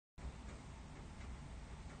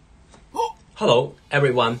Hello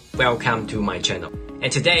everyone, welcome to my channel.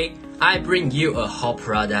 And today I bring you a hot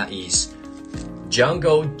product is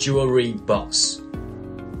Jungle Jewelry Box.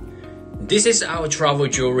 This is our travel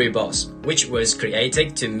jewelry box, which was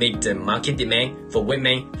created to meet the market demand for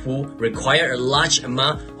women who require a large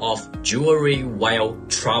amount of jewelry while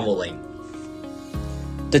traveling.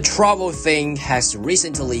 The travel thing has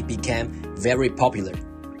recently become very popular,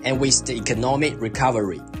 and with the economic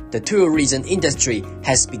recovery, the tourism industry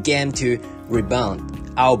has begun to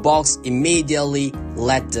rebound. Our box immediately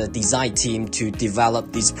led the design team to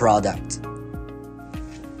develop this product.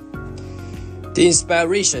 The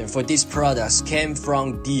inspiration for these products came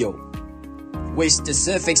from Dior, with the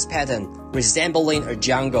surface pattern resembling a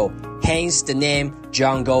jungle, hence the name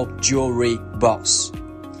Jungle Jewelry Box.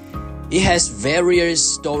 It has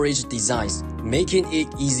various storage designs, making it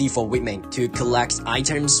easy for women to collect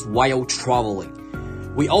items while traveling.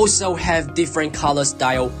 We also have different color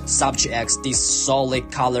style such as this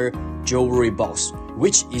solid color jewelry box,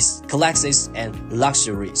 which is classics and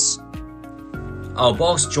luxuries. Our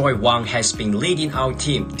box Joy Wang has been leading our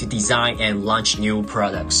team to design and launch new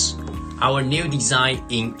products. Our new design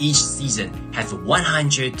in each season have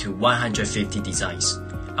 100 to 150 designs.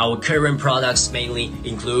 Our current products mainly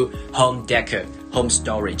include home decor, home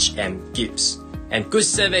storage, and gifts. And good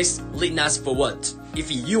service lead us forward.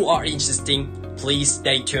 If you are interested, please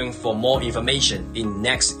stay tuned for more information in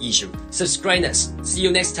next issue. Subscribe us. See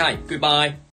you next time. Goodbye.